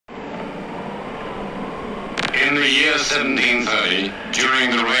In the year 1730,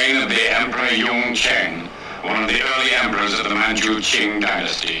 during the reign of the Emperor Yung Cheng, one of the early emperors of the Manchu Qing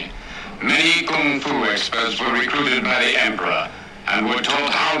dynasty, many kung fu experts were recruited by the emperor and were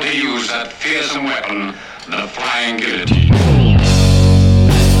taught how to use that fearsome weapon, the flying guillotine.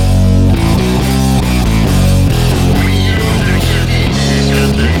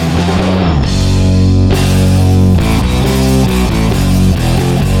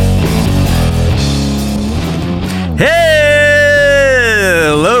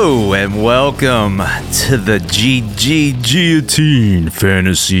 Hello and welcome to the GG Guillotine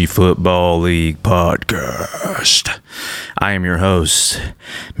Fantasy Football League podcast. I am your host,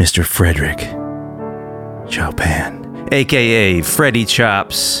 Mr. Frederick Chopin, aka Freddy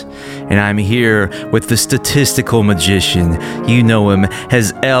Chops, and I'm here with the statistical magician. You know him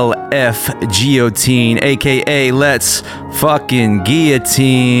as LF Guillotine, aka Let's Fucking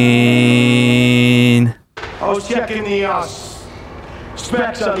Guillotine. I was checking the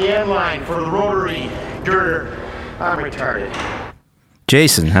specs on the end line for the rotary girder. I'm retarded.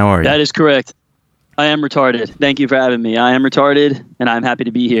 Jason, how are you? That is correct. I am retarded. Thank you for having me. I am retarded, and I'm happy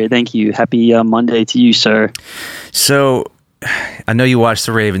to be here. Thank you. Happy Monday to you, sir. So, I know you watched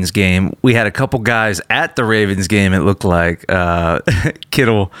the Ravens game. We had a couple guys at the Ravens game, it looked like.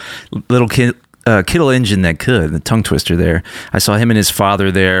 Kittle engine that could, the tongue twister there. I saw him and his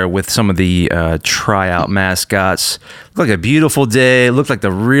father there with some of the tryout mascots. Looked like a beautiful day. Looked like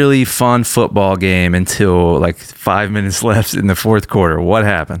a really fun football game until like 5 minutes left in the fourth quarter. What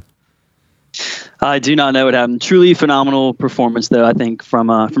happened? I do not know what happened. Truly phenomenal performance, though, I think,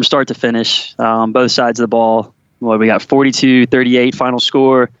 from start to finish. Both sides of the ball. Well, we got 42-38 final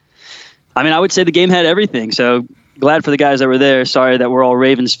score. I mean, I would say the game had everything, so glad for the guys that were there. Sorry that we're all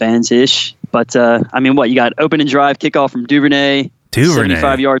Ravens fans-ish. But, I mean, you got open and drive kickoff from Duvernay.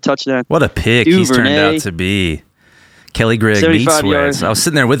 75-yard touchdown. What a pick he's turned out to be. Kelly Gregg meat sweats. I was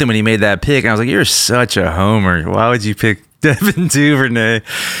sitting there with him when he made that pick, and I was like, you're such a homer. Why would you pick Devin Duvernay?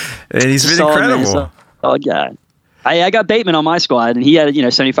 And he's been incredible. Oh, God. I got Bateman on my squad, and he had a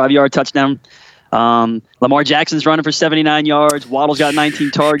 75-yard touchdown. Lamar Jackson's running for 79 yards. Waddle's got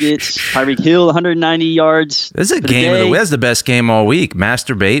 19 targets. Tyreek Hill, 190 yards. This is a game of the week. That's the best game all week.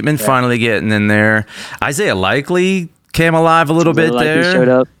 Master Bateman finally getting in there. Isaiah Likely came alive a little bit there. Showed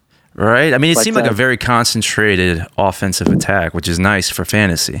up. Right? I mean, it seemed like a very concentrated offensive attack, which is nice for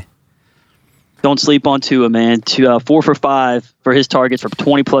fantasy. Don't sleep on Tua, man. 4 for 5 for his targets for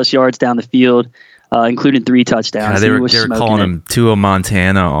 20-plus yards down the field. Including 3 touchdowns. They were calling him Tua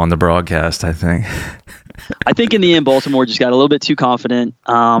Montana on the broadcast, I think. I think in the end, Baltimore just got a little bit too confident.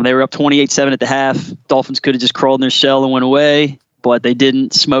 They were up 28-7 at the half. Dolphins could have just crawled in their shell and went away, but they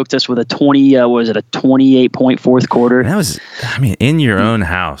didn't. Smoked us with a 28-point fourth quarter. That was, in your own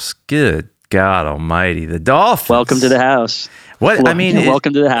house. Good God Almighty, the Dolphins. Welcome to the house.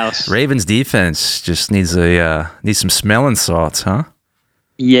 Welcome to the house. Ravens defense just needs some smelling salts, huh?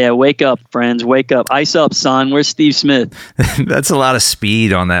 Yeah, wake up, friends. Wake up. Ice up, son. Where's Steve Smith? That's a lot of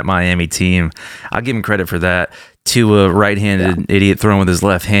speed on that Miami team. I'll give him credit for that. To a right-handed idiot throwing with his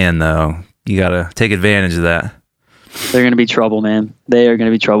left hand, though. You got to take advantage of that. They're going to be trouble, man. They are going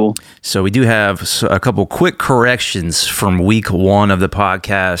to be trouble. So we do have a couple quick corrections from week 1 of the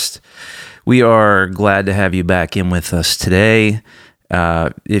podcast. We are glad to have you back in with us today.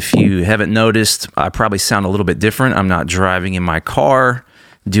 If you haven't noticed, I probably sound a little bit different. I'm not driving in my car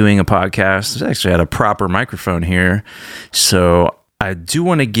doing a podcast. I actually had a proper microphone here. So I do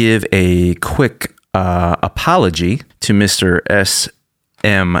want to give a quick apology to Mr.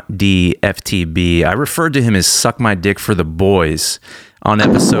 SMDFTB. I referred to him as Suck My Dick for the Boys on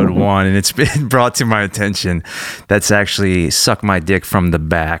episode 1, and it's been brought to my attention that's actually Suck My Dick from the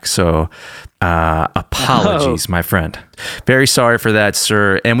Back. So apologies, my friend. Very sorry for that,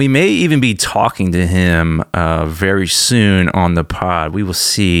 sir. And we may even be talking to him very soon on the pod. We will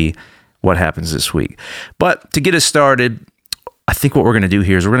see what happens this week. But to get us started, I think what we're going to do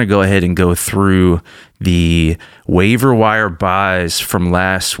here is we're going to go ahead and go through the waiver wire buys from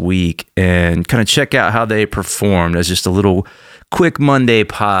last week and kind of check out how they performed as just a little quick Monday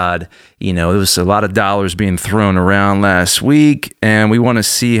pod. There was a lot of dollars being thrown around last week, and we want to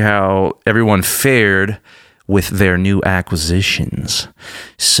see how everyone fared with their new acquisitions.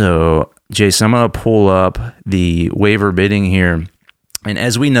 So, Jason, I'm going to pull up the waiver bidding here. And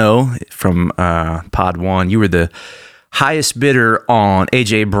as we know from Pod 1, you were the highest bidder on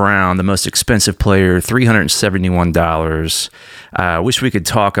A.J. Brown, the most expensive player, $371. Wish we could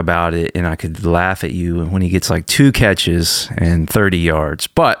talk about it and I could laugh at you when he gets like 2 catches and 30 yards.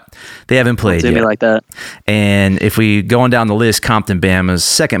 But they haven't played yet. Me like that. And if we go on down the list, Compton Bama's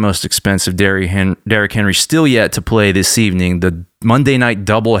second most expensive, Derrick Henry, still yet to play this evening. The Monday night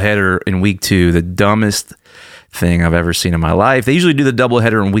doubleheader in week 2, the dumbest thing I've ever seen in my life. They usually do the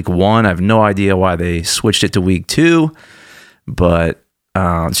doubleheader in week 1. I have no idea why they switched it to week 2, but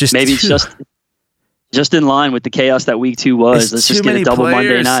it's just maybe it's just in line with the chaos that week 2 was. Let's just get a double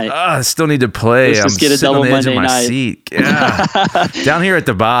players. Monday night. I still need to play. Let's just get a double Monday night. Seat. Yeah. Down here at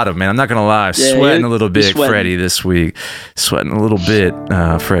the bottom, man. I'm not gonna lie, sweating a little bit, Freddie, this week. Sweating a little bit,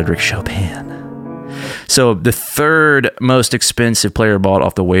 Frederick Chopin. So the third most expensive player bought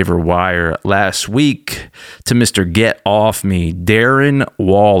off the waiver wire last week to Mr. Get Off Me, Darren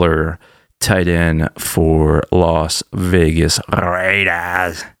Waller, tight end for Las Vegas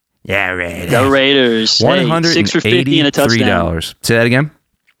Raiders. Yeah, Raiders. The Raiders. $183 6 for 50 and a touchdown. Say that again?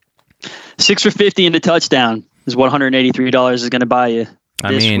 6 for 50 and a touchdown is what $183 is going to buy you. How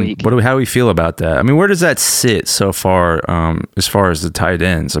do we feel about that? I mean, where does that sit so far as the tight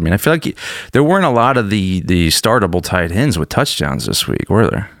ends? I mean, I feel like there weren't a lot of the startable tight ends with touchdowns this week, were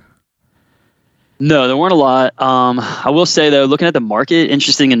there? No, there weren't a lot. I will say, though, looking at the market,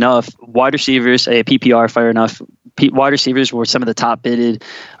 interesting enough, wide receivers, PPR, fair enough, wide receivers were some of the top bidded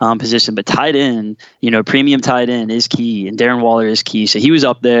position, but tight end, premium tight end is key, and Darren Waller is key. So he was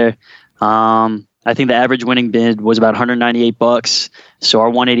up there. I think the average winning bid was about $198. So our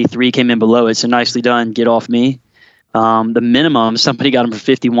 183 came in below it. So nicely done. Get off me. The minimum, somebody got him for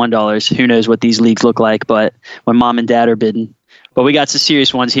 $51. Who knows what these leagues look like, but when mom and dad are bidding. But we got some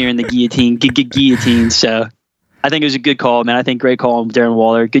serious ones here in the guillotine. So I think it was a good call, man. I think great call on Darren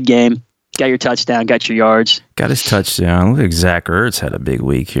Waller. Good game. Got your touchdown, got your yards. Got his touchdown. Look like Zach Ertz had a big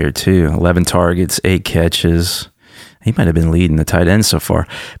week here too. 11 targets, 8 catches. He might have been leading the tight end so far.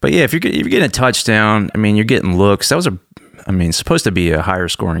 But yeah, if you're getting a touchdown, I mean, you're getting looks. That was supposed to be a higher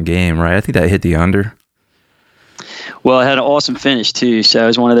scoring game, right? I think that hit the under. Well, it had an awesome finish too, so it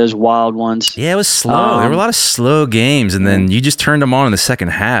was one of those wild ones. Yeah, it was slow. There were a lot of slow games, and then you just turned them on in the second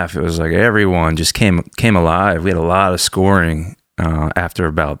half. It was like everyone just came alive. We had a lot of scoring after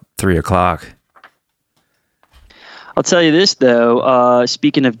about 3:00. I'll tell you this though.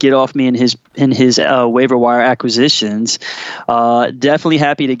 Speaking of Get Off Me in his waiver wire acquisitions, definitely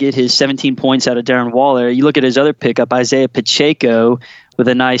happy to get his 17 points out of Darren Waller. You look at his other pickup, Isaiah Pacheco, with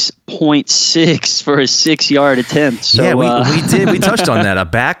a nice 0.6 for a 6-yard attempt. So, yeah, we did. We touched on that. A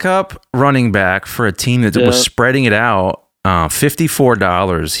backup running back for a team that was spreading it out.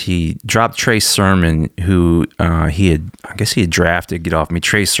 $54. He dropped Trey Sermon, who he had drafted. Get off me.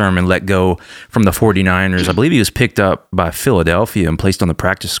 Trey Sermon let go from the 49ers. I believe he was picked up by Philadelphia and placed on the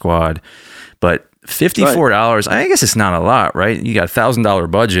practice squad. But $54, I guess it's not a lot, right? You got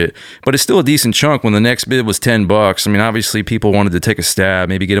 $1,000 budget, but it's still a decent chunk when the next bid was $10. I mean, obviously people wanted to take a stab,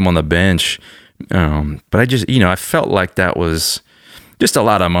 maybe get him on the bench. But I just, I felt like that was just a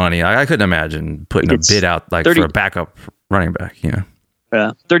lot of money. I couldn't imagine putting a bid out like 30, for a backup running back, Yeah,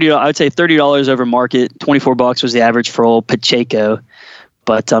 $30. I would say $30 over market. $24 was the average for old Pacheco.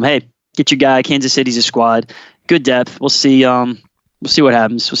 But hey, get your guy. Kansas City's a squad. Good depth. We'll see. We'll see what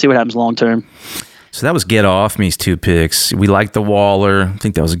happens. We'll see what happens long term. So that was Get Off Me's 2 picks. We like the Waller. I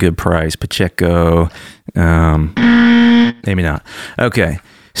think that was a good price. Pacheco, maybe not. Okay.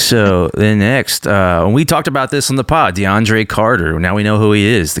 So then next, we talked about this on the pod, DeAndre Carter. Now we know who he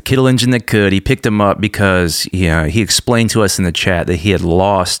is, the Kittle engine that could. He picked him up because he explained to us in the chat that he had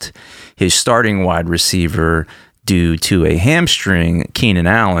lost his starting wide receiver due to a hamstring, Keenan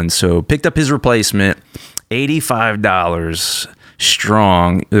Allen. So picked up his replacement, $85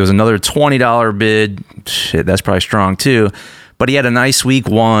 strong. There was another $20 bid. Shit, that's probably strong too. But he had a nice week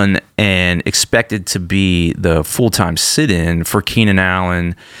 1 and expected to be the full-time sit-in for Keenan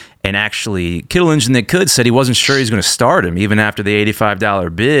Allen. And actually, Kittle engine that could said he wasn't sure he was going to start him even after the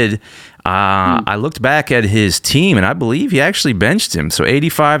 $85 bid. I looked back at his team, and I believe he actually benched him. So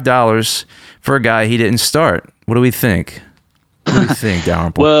 $85 for a guy he didn't start. What do we think? What do you think,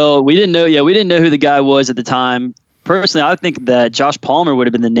 Dalrymple? Well, we didn't know. Yeah, we didn't know who the guy was at the time. Personally, I think that Josh Palmer would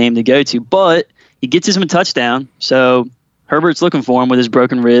have been the name to go to, but he gets him a touchdown. So Herbert's looking for him with his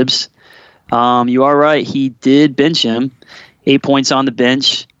broken ribs. You are right. He did bench him. 8 points on the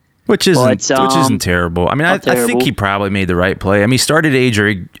bench. Which isn't terrible. I mean, I think he probably made the right play. I mean, he started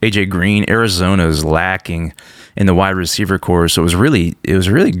AJ Green. Arizona is lacking in the wide receiver core, so it was really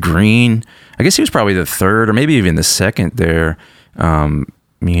Green. I guess he was probably the third or maybe even the second there.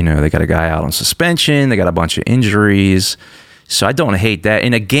 They got a guy out on suspension. They got a bunch of injuries. So I don't hate that.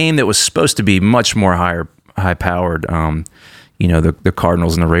 In a game that was supposed to be much more high-powered, the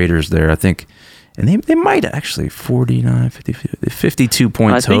Cardinals and the Raiders there, I think, and they might actually 49, 50, 52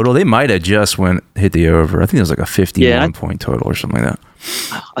 point total. They might have just hit the over. I think it was like a 51 point total or something like that.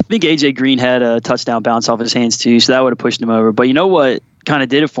 I think AJ Green had a touchdown bounce off his hands too, so that would have pushed him over. But you know what kind of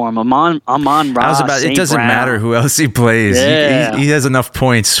did it for him? Amon-Ra It doesn't matter who else he plays. Yeah. He has enough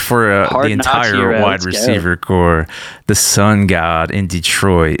points for the entire wide receiver core. The Sun God in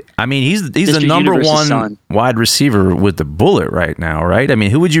Detroit. I mean, he's the number one wide receiver with the bullet right now, right? I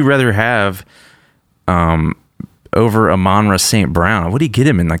mean, who would you rather have over Amon-Ra St. Brown? What did he get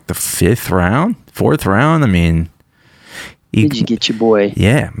him in, like the 4th round? I mean, did you get your boy?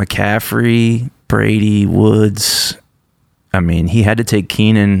 Yeah, McCaffrey, Brady, Woods. I mean, he had to take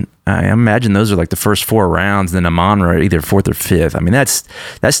Keenan. I imagine those are like the first 4 rounds, then Amon-Ra either 4th or 5th. I mean, that's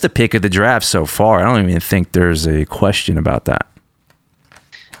the pick of the draft so far. I don't even think there's a question about that.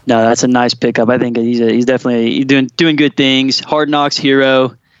 No, that's a nice pickup. I think he's definitely doing good things. Hard Knocks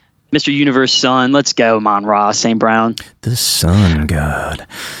hero. Mr. Universe Sun, let's go, Amon-Ra St. Brown. The Sun God.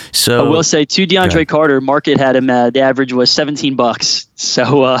 So I will say, to DeAndre Carter, market had him the average was $17.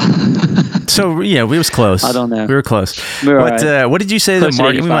 So, we was close. I don't know. We were close. What did you say the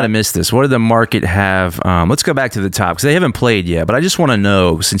market? We might have missed this. What did the market have? Let's go back to the top because they haven't played yet. But I just want to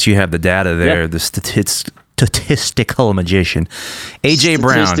know, since you have the data there, the statistical magician, AJ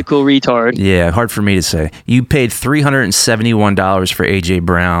Brown. Statistical retard. Yeah, hard for me to say. You paid $371 for AJ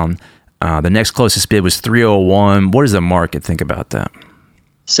Brown. The next closest bid was $301. What does the market think about that?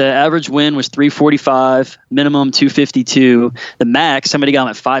 So average win was $345, minimum $252. The max, somebody got him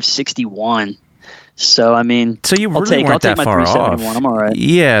at $561. So I mean, you really weren't that far off. I'm all right.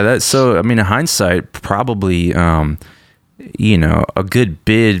 Yeah, in hindsight, probably a good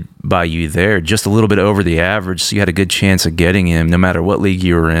bid by you there, just a little bit over the average. So you had a good chance of getting him, no matter what league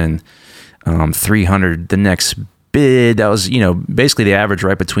you were in. 300. The next bid, that was basically the average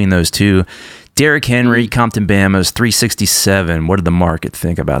right between those two. Derrick Henry, Compton Bama's 367. What did the market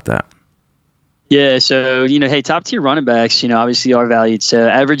think about that? Yeah, so hey, top tier running backs, obviously are valued. So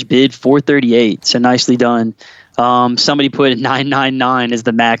average bid 438. So nicely done. Somebody put 999 as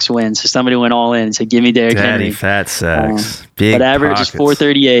the max win, so somebody went all in and said, "Give me Derrick Henry." Daddy fat sacks. But average is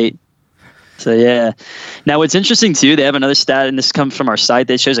 438. So yeah. Now what's interesting too, they have another stat, and this comes from our site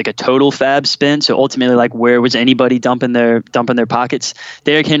that shows like a total fab spend. So ultimately, like where was anybody dumping their pockets?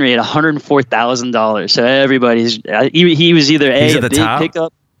 Derrick Henry had $104,000. So everybody's he was either a big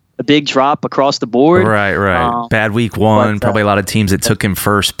pickup, a big drop across the board. Right. Bad week one. Probably a lot of teams that took him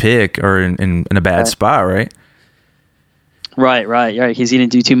first pick or in a bad spot, right? Right. Because he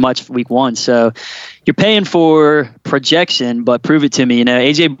didn't do too much week one. So you're paying for projection, but prove it to me.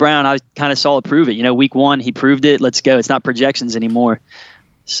 AJ Brown, I kind of saw it prove it. Week one, he proved it. Let's go. It's not projections anymore.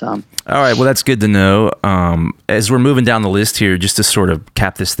 So. All right. Well, that's good to know. As we're moving down the list here, just to sort of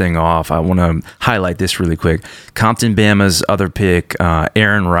cap this thing off, I want to highlight this really quick. Compton Bama's other pick,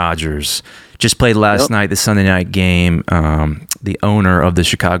 Aaron Rodgers, just played last night, the Sunday night game. The owner of the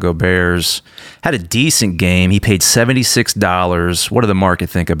Chicago Bears had a decent game. He paid $76. What did the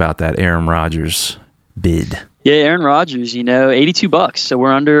market think about that Aaron Rodgers bid? Yeah, Aaron Rodgers, $82. So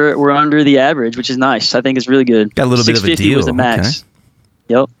we're under the average, which is nice. I think it's really good. Got a little bit of a deal. Was the max. Okay.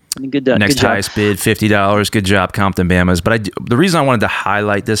 Yep. Good Next good highest bid, $50. Good job, Compton Bama's. But the reason I wanted to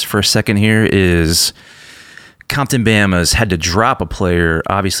highlight this for a second here is Compton Bama's had to drop a player,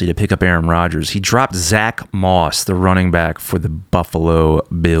 obviously, to pick up Aaron Rodgers. He dropped Zach Moss, the running back for the Buffalo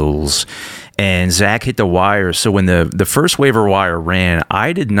Bills. And Zach hit the wire. So when the first waiver wire ran,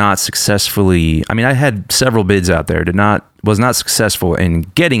 I did not successfully... I mean, I had several bids out there. Was not successful in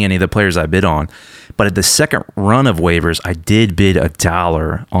getting any of the players I bid on. But at the second run of waivers, I did bid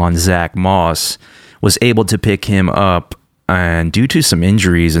 $1 on Zach Moss. Was able to pick him up. And due to some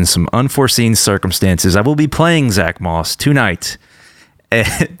injuries and some unforeseen circumstances, I will be playing Zach Moss tonight.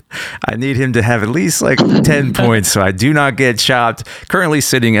 And I need him to have at least like 10 points so I do not get chopped. Currently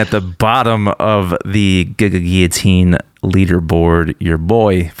sitting at the bottom of the guillotine leaderboard. Your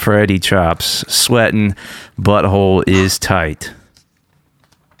boy, Freddie Chops, sweating. Butthole is tight.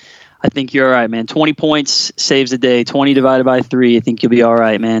 I think you're all right, man. 20 points saves the day. 20 divided by 3. I think you'll be all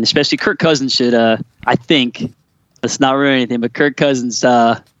right, man. Especially Kirk Cousins should, I think... Let's not ruin anything, but Kirk Cousins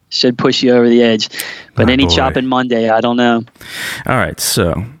should push you over the edge. But any chopping Monday, I don't know. All right,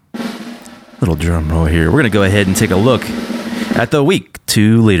 so little drum roll here. We're going to go ahead and take a look at the Week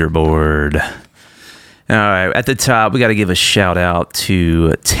 2 leaderboard. All right, at the top, we got to give a shout out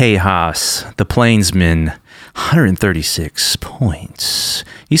to Tejas, the Plainsman, 136 points.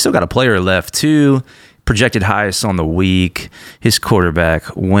 He's still got a player left, too. Projected highest on the week. His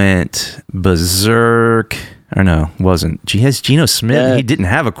quarterback went berserk. Or no, wasn't. He has Geno Smith. Yeah. He didn't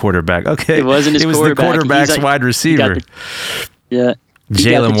have a quarterback. Okay. It wasn't his quarterback. The quarterback's wide receiver. Yeah.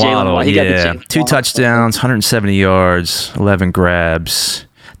 Jalen Waddle, yeah. 2 touchdowns, 170 yards, 11 grabs.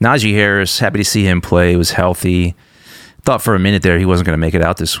 Najee Harris, happy to see him play. He was healthy. Thought for a minute there he wasn't going to make it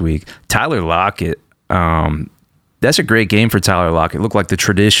out this week. Tyler Lockett, that's a great game for Tyler Lockett. Looked like the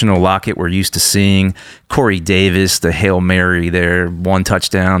traditional Lockett we're used to seeing. Corey Davis, the Hail Mary there, 1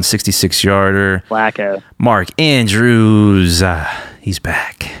 touchdown, 66-yarder. Flacco. Mark Andrews, he's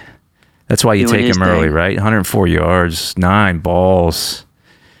back. That's why you take him early, right? 104 yards, 9 balls.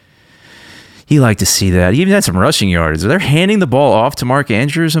 You like to see that. He even had some rushing yards. Are they handing the ball off to Mark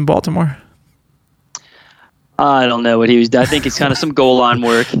Andrews in Baltimore? I don't know what he was doing. I think it's kind of some goal line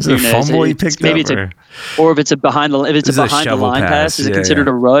work. Is it a fumble he picked maybe up? Or if it's a behind the line pass, is it considered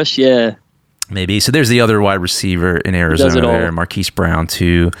a rush? Yeah. Maybe. So there's the other wide receiver in Arizona there, Marquise Brown,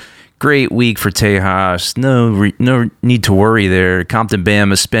 too. Great week for Tejas. No need to worry there. Compton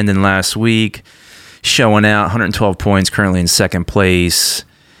Bama spending last week, showing out 112 points, currently in second place.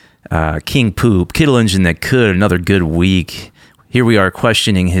 King Poop, Kittle Engine that could, another good week. Here we are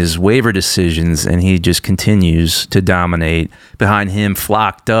questioning his waiver decisions, and he just continues to dominate. Behind him,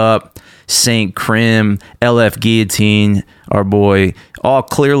 Flocked Up, St. Crim, LF Guillotine, our boy, all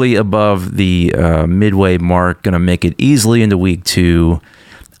clearly above the midway mark, going to make it easily into week 2.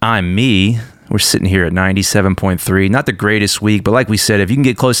 I'm me. We're sitting here at 97.3. Not the greatest week, but like we said, if you can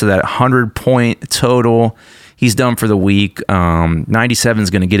get close to that 100-point total, he's done for the week. 97 is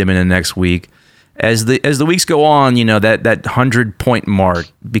going to get him in the next week. As the weeks go on, that 100-point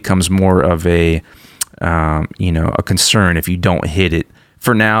mark becomes more of a a concern if you don't hit it.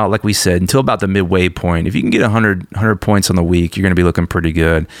 For now, like we said, until about the midway point, if you can get 100 points on the week, you're going to be looking pretty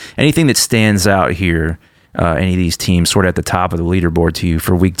good. Anything that stands out here, any of these teams sort of at the top of the leaderboard to you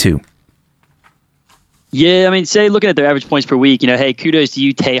for week 2? Yeah, I mean, looking at their average points per week, hey, kudos to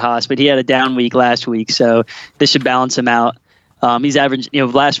you, Tejas, but he had a down week last week, so this should balance him out. He's average,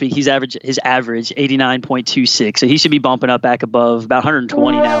 last week his average 89.26, so he should be bumping up back above about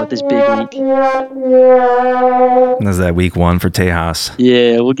 120 now with this big week. That's that week 1 for Tejas.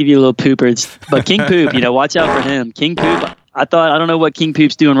 Yeah, we'll give you a little pooper. But King Poop, watch out for him. King Poop, I don't know what King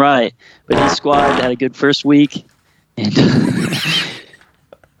Poop's doing right, but his squad had a good first week. And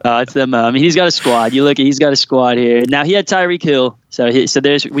it's them. He's got a squad. He's got a squad here. Now he had Tyreek Hill. So we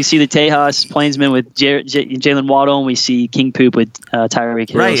see the Tejas Plainsman with Jalen Waddle, and we see King Poop with Tyreek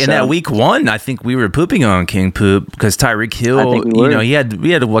Hill. Right, and that week 1, I think we were pooping on King Poop because Tyreek Hill, we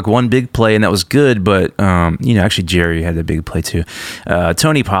had like one big play, and that was good, but actually Jerry had a big play too.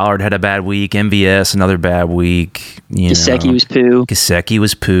 Tony Pollard had a bad week. MVS another bad week. Gesicki was poo. Gesicki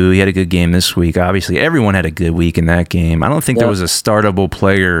was poo. He had a good game this week. Obviously, everyone had a good week in that game. I don't think there was a startable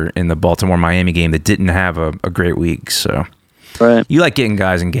player in the Baltimore-Miami game that didn't have a great week. So. Right. You like getting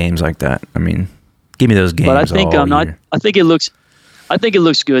guys in games like that. I mean, give me those games. But I think I think it looks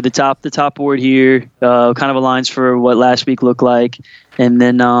good. The top board here kind of aligns for what last week looked like, and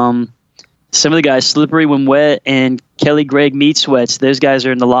then some of the guys, Slippery When Wet and Kelly Gregg Meat Sweats. Those guys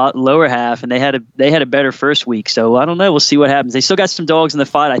are in the lower half, and they had a better first week. So I don't know. We'll see what happens. They still got some dogs in the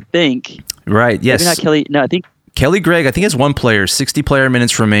fight, I think. Right. Yes. Maybe not Kelly. No, I think. Kelly Gregg, I think has one player, 60 player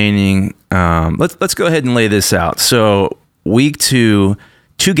minutes remaining. Let's go ahead and lay this out. So. Week 2,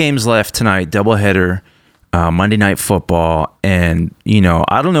 2 games left tonight, doubleheader, Monday Night Football. And,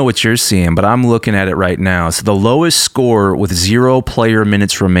 I don't know what you're seeing, but I'm looking at it right now. So the lowest score with 0 player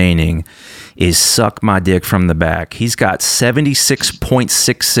minutes remaining is Suck My Dick from the Back. He's got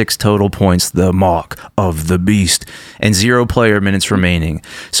 76.66 total points, the mark of the beast, and 0 player minutes remaining.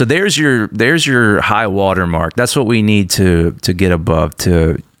 So there's your high water mark. That's what we need to get above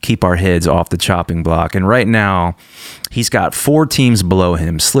to keep our heads off the chopping block. And right now, he's got 4 teams below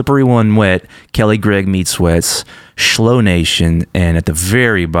him. Slippery When Wet, Kelly Gregg Meat Sweats, Schlo Nation, and at the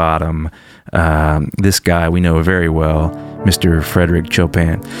very bottom, this guy we know very well, Mr. Frederick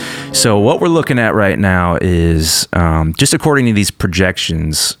Chopin. So what we're looking at right now is, just according to these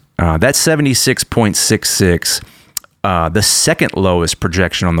projections, that's 76.66, the second lowest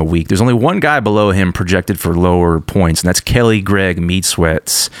projection on the week. There's only one guy below him projected for lower points, and that's Kelly Gregg Meat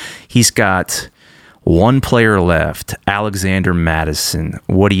Sweats. He's got 1 player left, Alexander Madison.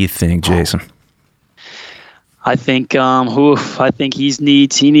 What do you think, Jason? I think he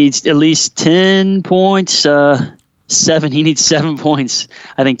needs at least 10 points. He needs 7 points,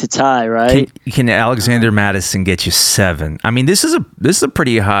 I think, to tie, right? Can Alexander Madison get you 7? I mean, this is a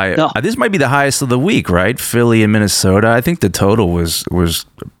pretty high. No. This might be the highest of the week, right? Philly and Minnesota. I think the total was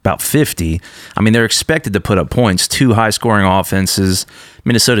about 50. I mean, they're expected to put up points. 2 high-scoring offenses.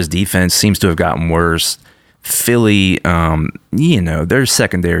 Minnesota's defense seems to have gotten worse. Philly, their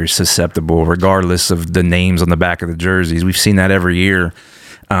secondary is susceptible, regardless of the names on the back of the jerseys. We've seen that every year.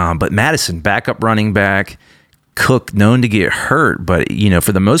 But Madison, backup running back. Cook, known to get hurt, but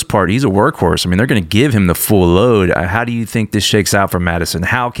for the most part, he's a workhorse. I mean, they're going to give him the full load. How do you think this shakes out for Madison?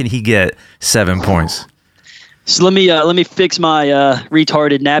 How can he get 7 points? So let me fix my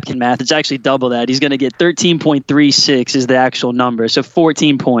retarded napkin math. It's actually double that. He's going to get 13.36 is the actual number. So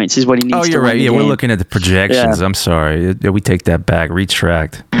 14 points is what he needs. Oh, you're right. Yeah, we're looking at the projections. Yeah. I'm sorry. We take that back.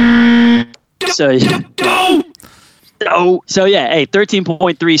 Retract. So yeah, hey,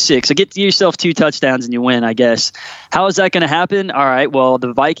 13.36. So get yourself 2 touchdowns and you win, I guess. How is that going to happen? All right. Well,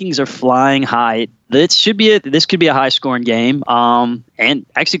 the Vikings are flying high. This could be a high scoring game. And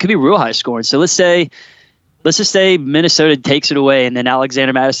actually, it could be real high scoring. So let's just say Minnesota takes it away, and then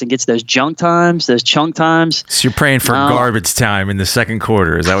Alexander Madison gets those chunk times. So you're praying for garbage time in the second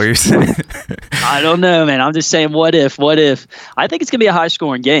quarter. Is that what you're saying? I don't know, man. I'm just saying, what if? I think it's going to be a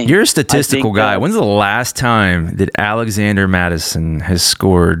high-scoring game. You're a statistical guy. When's the last time that Alexander Madison has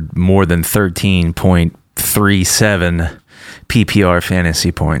scored more than 13.37 PPR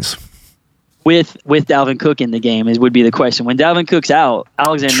fantasy points? With Dalvin Cook in the game would be the question. When Dalvin Cook's out,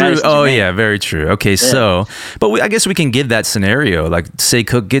 Alexander Madison's Oh, yeah, very true. Okay, yeah. I guess we can give that scenario. Like, say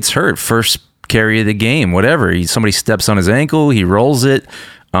Cook gets hurt, first carry of the game, whatever. Somebody steps on his ankle, he rolls it.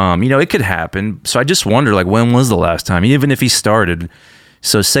 It could happen. So I just wonder, when was the last time? Even if he started.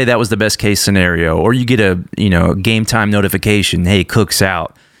 So say that was the best case scenario, or you get a game time notification. Hey, Cook's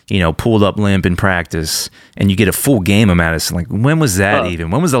out. Pulled up limp in practice, and you get a full game of Madison. Like, when was that even?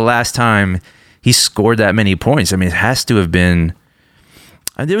 When was the last time he scored that many points? I mean, it has to have been.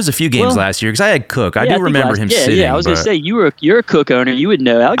 There was a few games last year because I had Cook. I do remember him sitting. Yeah, I was going to say you're a Cook owner. You would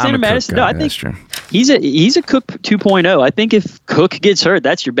know Alexander Madison. No, I think he's a Cook 2.0. I think if Cook gets hurt,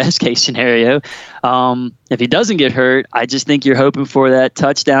 that's your best case scenario. If he doesn't get hurt, I just think you're hoping for that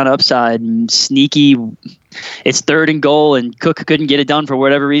touchdown upside and sneaky. It's 3rd and goal, and Cook couldn't get it done for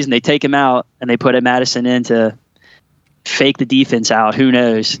whatever reason. They take him out, and they put Madison in to fake the defense out. Who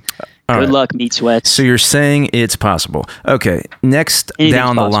knows? Good luck, Meat Sweats. So you're saying it's possible. Okay, next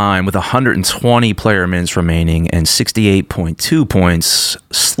down the line with 120 player minutes remaining and 68.2 points,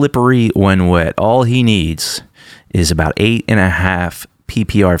 Slippery when wet. All he needs is about 8.5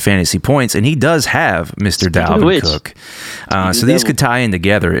 PPR fantasy points, and he does have Mr. Dalvin Cook. So these could tie in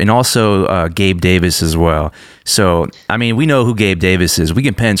together, and also Gabe Davis as well. So, I mean, we know who Gabe Davis is. We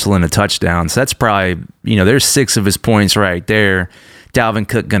can pencil in a touchdown. So that's probably, there's 6 of his points right there. Dalvin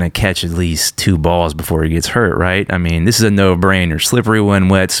Cook going to catch at least 2 balls before he gets hurt, right? I mean, this is a no-brainer. Slippery when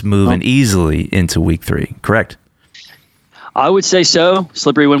wet's moving easily into week 3, correct? I would say so.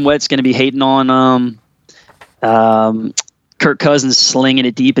 Slippery when wet's going to be hating on Kirk Cousins slinging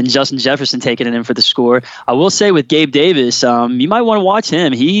it deep and Justin Jefferson taking it in for the score. I will say with Gabe Davis, you might want to watch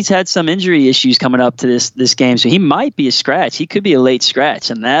him. He's had some injury issues coming up to this game, so he might be a scratch. He could be a late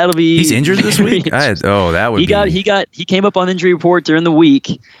scratch, and that'll be. He's injured this week. That would. He came up on injury report during the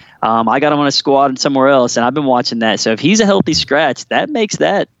week. I got him on a squad and somewhere else, and I've been watching that. So if he's a healthy scratch, that makes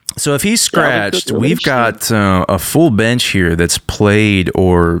that. So if he's scratched, we've got a full bench here that's played,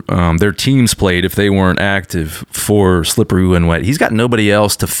 or their teams played if they weren't active for Slippery when wet. He's got nobody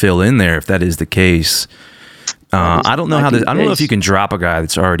else to fill in there if that is the case. I don't know I don't know if you can drop a guy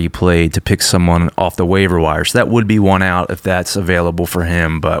that's already played to pick someone off the waiver wire. So that would be one out if that's available for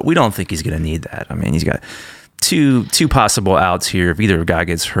him, but we don't think he's going to need that. I mean, he's got two possible outs here if either guy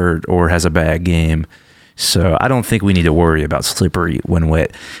gets hurt or has a bad game. So I don't think we need to worry about Slippery when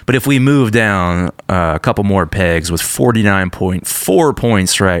wet. But if we move down a couple more pegs with 49.4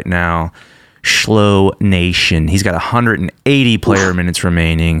 points right now, Schlo Nation. He's got 180 player minutes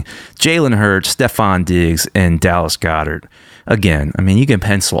remaining. Jalen Hurts, Stephon Diggs, and Dallas Goedert. Again, I mean, you can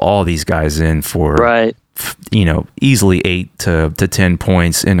pencil all these guys in for easily 8 to 10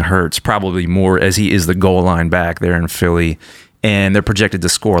 points in Hurts, probably more as he is the goal line back there in Philly. And they're projected to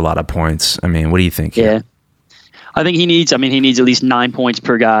score a lot of points. I mean, what do you think? Yeah. I think he needs at least 9 points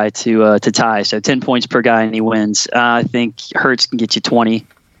per guy to tie. So 10 points per guy and he wins. I think Hurts can get you 20.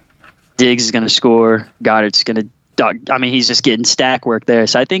 Diggs is going to score. Goddard's going to, he's just getting stack work there.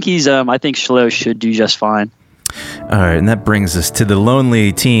 So I think I think Schlo should do just fine. All right. And that brings us to the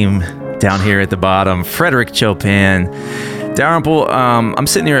lonely team down here at the bottom, Frederick Chopin. Dalrymple, I'm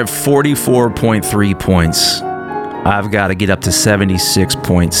sitting here at 44.3 points. I've got to get up to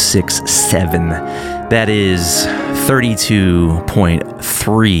 76.67. That is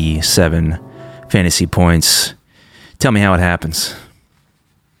 32.37 fantasy points. Tell me how it happens.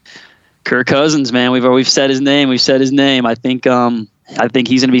 Kirk Cousins, man, we've said his name. I think he's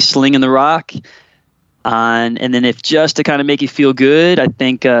going to be slinging the rock. And then if just to kind of make you feel good, I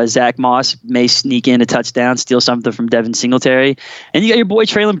think Zach Moss may sneak in a touchdown, steal something from Devin Singletary. And you got your boy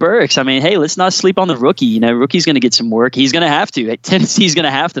Treylon Burks. I mean, hey, let's not sleep on the rookie. You know, rookie's going to get some work. He's going to have to. Tennessee's going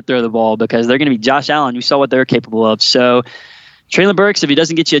to have to throw the ball because they're going to be Josh Allen. You saw what they're capable of. So Treylon Burks, if he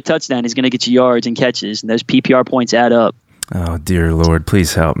doesn't get you a touchdown, he's going to get you yards and catches. And those PPR points add up. Oh, dear Lord,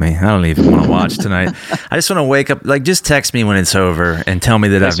 please help me. I don't even want to watch tonight. I just want to wake up. Like, just text me when it's over and tell me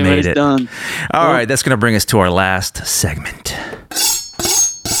that I've made it. Done. All right, that's going to bring us to our last segment.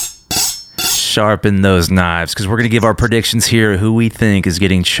 Sharpen those knives, because we're going to give our predictions here, who we think is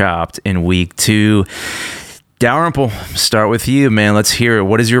getting chopped in week 2. Dalrymple, start with you, man. Let's hear it.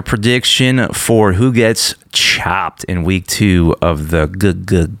 What is your prediction for who gets chopped in week 2 of the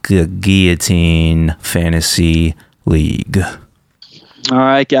Guillotine Fantasy League? All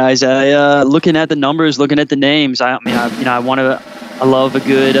right, guys. Looking at the numbers, looking at the names. I love a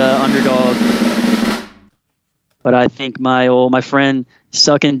good underdog, but I think my friend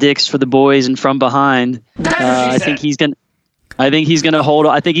sucking dicks for the boys and from behind. I think he's gonna hold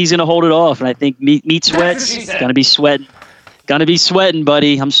it off, and I think Meat Sweat's gonna be sweating,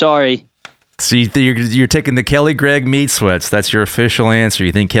 buddy. I'm sorry. So you're taking the Kelly Gregg Meat Sweats. That's your official answer.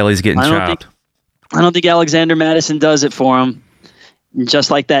 You think Kelly's getting chopped? I don't think Alexander Madison does it for him. And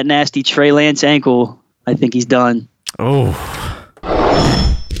just like that nasty Trey Lance ankle, I think he's done. Oh,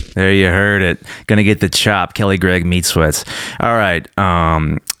 there you heard it. Gonna get the chop, Kelly Gregg Meat Sweats. All right.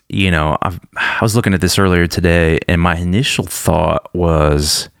 I was looking at this earlier today, and my initial thought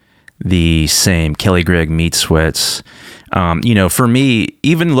was the same, Kelly Gregg Meat Sweats. For me,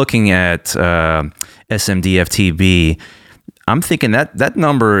 even looking at SMDFTB, I'm thinking that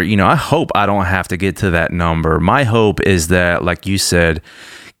number, I hope I don't have to get to that number. My hope is that, like you said,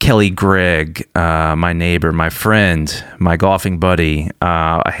 Kelly Gregg, my neighbor, my friend, my golfing buddy,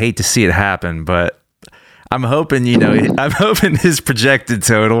 I hate to see it happen, but I'm hoping, his projected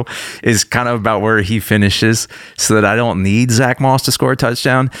total is kind of about where he finishes, so that I don't need Zach Moss to score a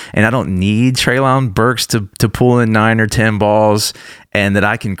touchdown, and I don't need Treylon Burks to pull in 9 or 10 balls, and that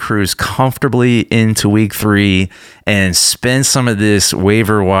I can cruise comfortably into week 3 and spend some of this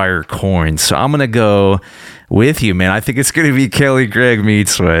waiver wire coin. So I'm going to go with you, man. I think it's going to be Kelly Gregg Meat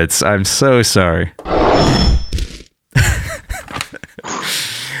Sweats. I'm so sorry.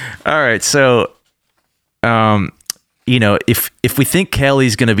 All right, so if we think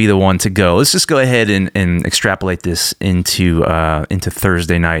Kelly's going to be the one to go, let's just go ahead and extrapolate this into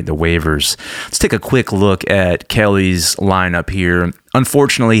Thursday night, the waivers. Let's take a quick look at Kelly's lineup here.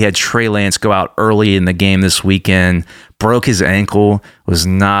 Unfortunately, he had Trey Lance go out early in the game this weekend, broke his ankle, was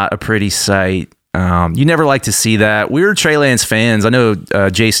not a pretty sight. You never like to see that. We're Trey Lance fans. I know,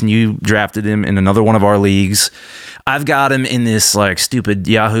 Jason, you drafted him in another one of our leagues. I've got him in this stupid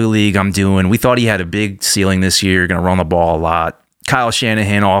Yahoo league I'm doing. We thought he had a big ceiling this year, going to run the ball a lot. Kyle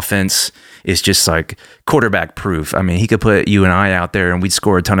Shanahan offense is just quarterback proof. I mean, he could put you and I out there and we'd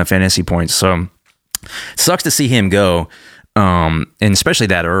score a ton of fantasy points. So sucks to see him go. And especially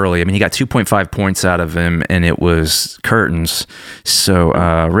that early. I mean, he got 2.5 points out of him, and it was curtains. So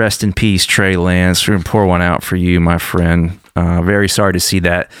rest in peace, Trey Lance. We're going to pour one out for you, my friend. Very sorry to see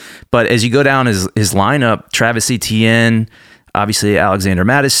that. But as you go down his lineup, Travis Etienne, obviously Alexander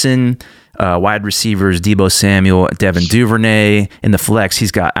Madison, wide receivers Deebo Samuel, Devin Duvernay. In the flex,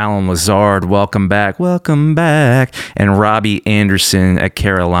 he's got Allen Lazard, welcome back, and Robbie Anderson at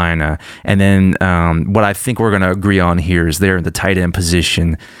Carolina. And then what I think we're going to agree on here is there in the tight end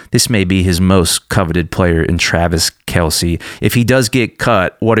position. This may be his most coveted player in Travis Kelce. If he does get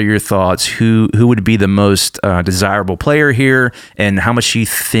cut, what are your thoughts? Who would be the most desirable player here, and how much do you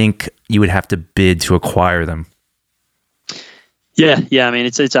think you would have to bid to acquire them? Yeah. I mean,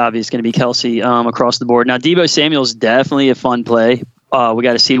 it's obvious going to be Kelce across the board. Now, Deebo Samuel's definitely a fun play. We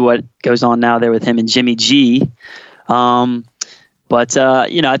got to see what goes on now there with him and Jimmy G. I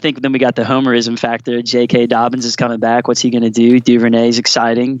think then we got the homerism factor. J.K. Dobbins is coming back. What's he going to do? Duvernay's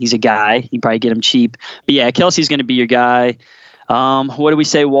exciting. He's a guy. You can probably get him cheap. But yeah, Kelce's going to be your guy. What did we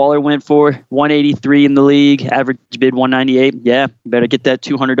say Waller went for? 183 in the league. Average bid 198. Yeah, better get that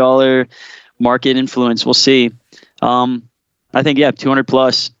 $200 market influence. We'll see. I think, 200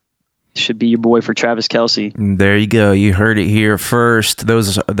 plus should be your boy for Travis Kelce. There you go. You heard it here first.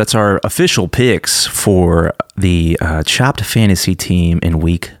 That's our official picks for the Chopped Fantasy team in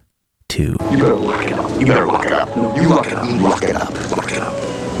week 2. You better lock it up. You better lock it up. You lock it up. Lock it up. Lock it up.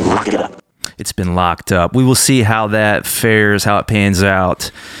 Lock it up. It's been locked up. We will see how that fares, how it pans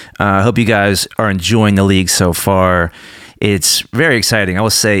out. I hope you guys are enjoying the league so far. It's very exciting. I will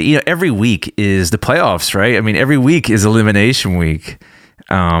say, every week is the playoffs, right? I mean, every week is elimination week.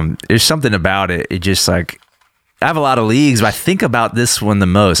 There's something about it. It just I have a lot of leagues, but I think about this one the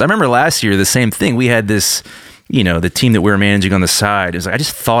most. I remember last year, the same thing. We had this, the team that we were managing on the side. It was I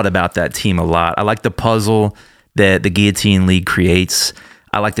just thought about that team a lot. I like the puzzle that the Guillotine League creates.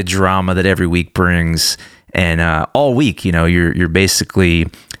 I like the drama that every week brings. And all week, you're basically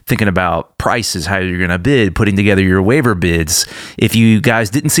thinking about prices, how you're going to bid, putting together your waiver bids. If you guys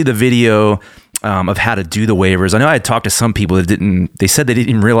didn't see the video of how to do the waivers, I know I had talked to some people that they said they didn't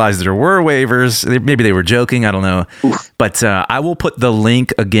even realize there were waivers. Maybe they were joking. I don't know. Oof. But I will put the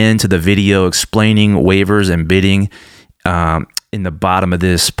link again to the video explaining waivers and bidding in the bottom of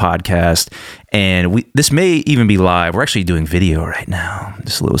this podcast. And this may even be live. We're actually doing video right now.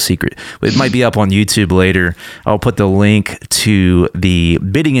 Just a little secret. It might be up on YouTube later. I'll put the link to the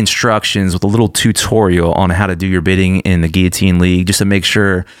bidding instructions with a little tutorial on how to do your bidding in the Guillotine League, just to make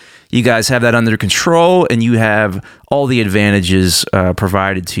sure you guys have that under control and you have all the advantages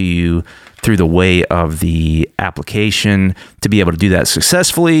provided to you through the way of the application to be able to do that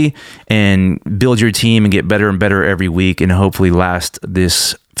successfully and build your team and get better and better every week and hopefully last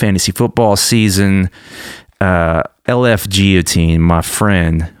this fantasy football season. LF Guillotine, my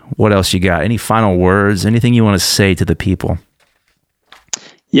friend, what else you got? Any final words? Anything you want to say to the people?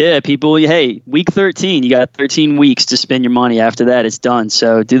 Yeah, people, hey, week 13, you got 13 weeks to spend your money. After that, it's done.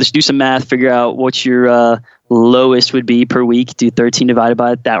 So do some math, figure out what your lowest would be per week. Do 13 divided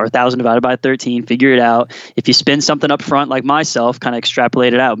by that, or 1,000 divided by 13, figure it out. If you spend something up front like myself, kind of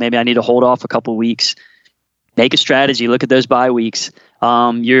extrapolate it out. Maybe I need to hold off a couple weeks. Make a strategy, look at those bye weeks.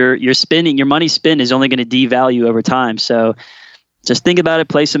 Your money spend is only going to devalue over time. So just think about it,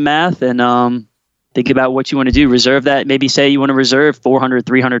 play some math, and think about what you want to do. Reserve that. Maybe say you want to reserve $400,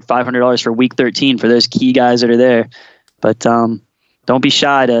 $300, $500 for week 13 for those key guys that are there. But don't be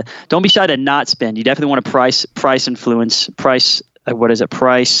shy to not spend. You definitely want to price enforce. Price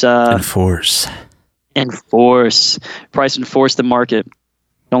enforce the market.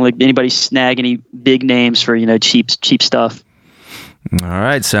 Don't let anybody snag any big names for cheap stuff. All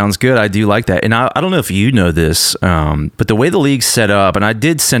right, sounds good. I do like that. And I don't know if you know this, but the way the league's set up, and I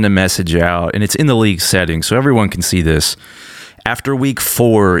did send a message out, and it's in the league settings, so everyone can see this. After week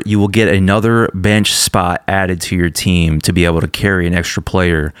 4, you will get another bench spot added to your team to be able to carry an extra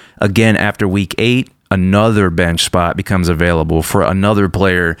player. Again, after week 8, another bench spot becomes available for another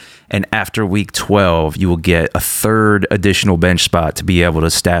player. And after week 12, you will get a third additional bench spot to be able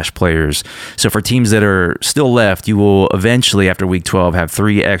to stash players. So for teams that are still left, you will eventually, after week 12, have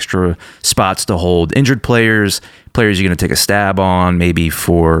 3 extra spots to hold injured players you're going to take a stab on, maybe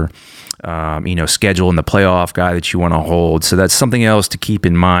for schedule in the playoff guy that you want to hold. So that's something else to keep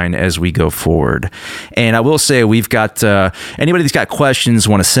in mind as we go forward. And I will say we've got anybody that's got questions,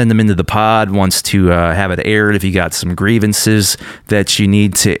 want to send them into the pod, wants to have it aired. If you got some grievances that you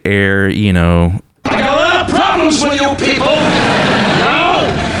need to air, I got a lot of problems with you people. Now,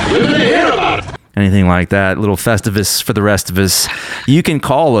 we're going to hear about it. Anything like that, little Festivus for the rest of us, you can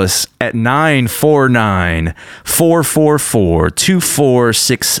call us at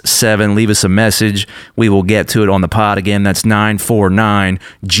 949-444-2467. Leave us a message. We will get to it on the pod again. That's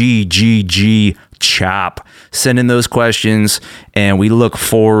 949-GGG-CHOP. Send in those questions, and we look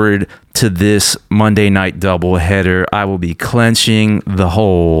forward to this Monday night doubleheader. I will be clenching the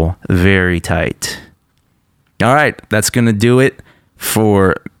hole very tight. All right, that's going to do it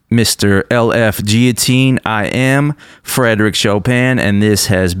for Mr. LF Guillotine. I am Frederick Chopin, and this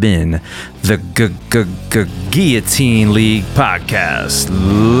has been the Guillotine League podcast.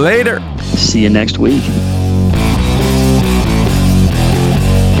 Later. See you next week.